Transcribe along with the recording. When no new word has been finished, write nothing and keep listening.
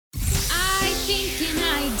think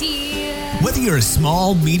an idea. Whether you're a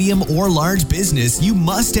small, medium, or large business, you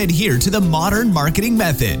must adhere to the modern marketing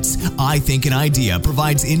methods. I Think an Idea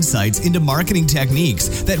provides insights into marketing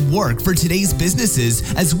techniques that work for today's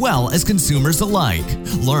businesses as well as consumers alike.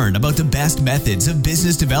 Learn about the best methods of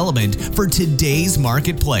business development for today's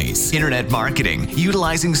marketplace. Internet marketing,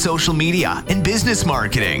 utilizing social media, and business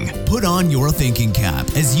marketing. Put on your thinking cap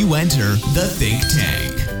as you enter the Think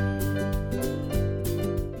Tank.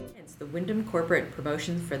 Wyndham Corporate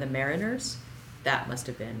Promotions for the Mariners. That must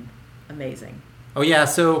have been amazing. Oh yeah,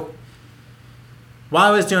 so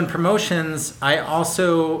while I was doing promotions, I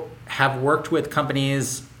also have worked with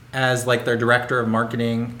companies as like their director of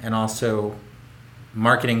marketing and also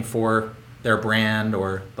marketing for their brand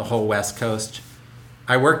or the whole West Coast.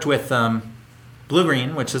 I worked with Blue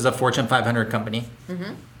Green, which is a Fortune 500 company.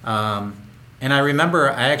 Mm-hmm. And I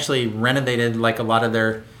remember I actually renovated like a lot of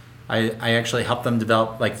their I actually helped them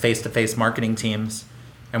develop like face-to-face marketing teams.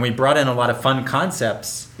 And we brought in a lot of fun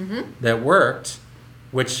concepts that worked,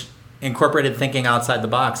 which incorporated thinking outside the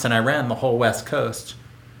box. And I ran the whole West Coast.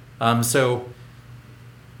 So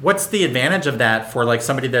what's the advantage of that for like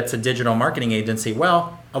somebody that's a digital marketing agency?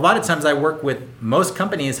 Well, a lot of times I work with, most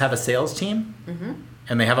companies have a sales team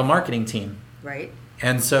and they have a marketing team. Right.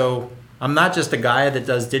 And so I'm not just a guy that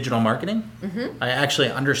does digital marketing. I actually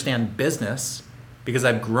understand business, because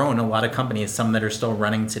I've grown a lot of companies, some that are still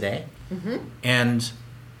running today. And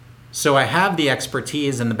so I have the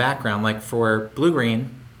expertise in the background. Like for Blue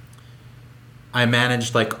Green, I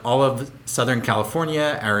managed like all of Southern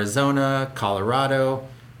California, Arizona, Colorado.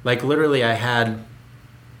 Like literally I had,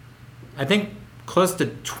 I think, close to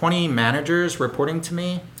 20 managers reporting to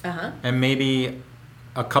me and maybe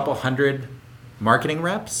a couple hundred marketing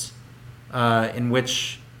reps in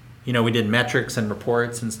which, you know, we did metrics and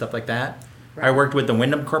reports and stuff like that. Right. I worked with the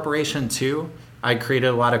Wyndham Corporation too. I created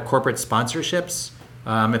a lot of corporate sponsorships.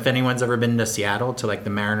 If anyone's ever been to Seattle to like the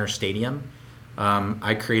Mariner Stadium,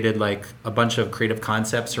 I created like a bunch of creative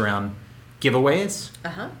concepts around giveaways.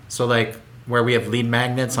 So like where we have lead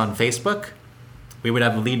magnets on Facebook, we would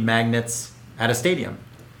have lead magnets at a stadium.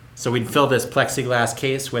 So we'd fill this plexiglass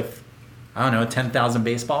case with, I don't know, 10,000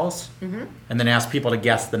 baseballs and then ask people to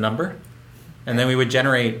guess the number. And then we would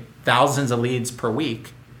generate thousands of leads per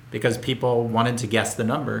week because people wanted to guess the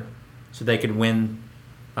number so they could win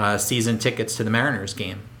season tickets to the Mariners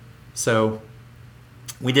game. So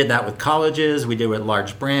we did that with colleges. We did it with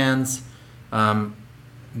large brands.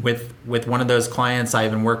 With one of those clients, I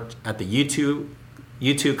even worked at the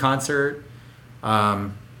U2 concert,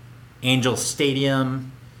 Angel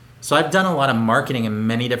Stadium. So I've done a lot of marketing in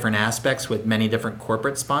many different aspects with many different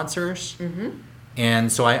corporate sponsors.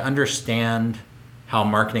 And so I understand how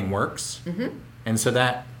marketing works. And so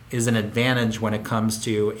that is an advantage when it comes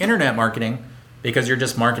to internet marketing, because you're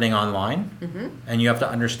just marketing online and you have to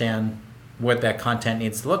understand what that content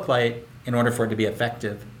needs to look like in order for it to be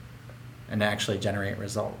effective and to actually generate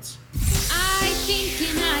results. I think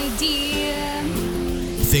an idea.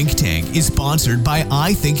 Think Tank is sponsored by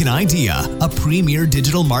I Think an Idea, a premier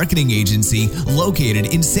digital marketing agency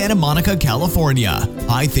located in Santa Monica, California.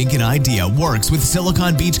 I Think an Idea works with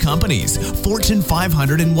Silicon Beach companies, Fortune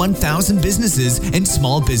 500 and 1,000 businesses, and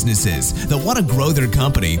small businesses that want to grow their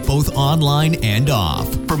company both online and off.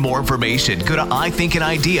 For more information, go to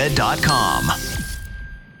ithinkanidea.com.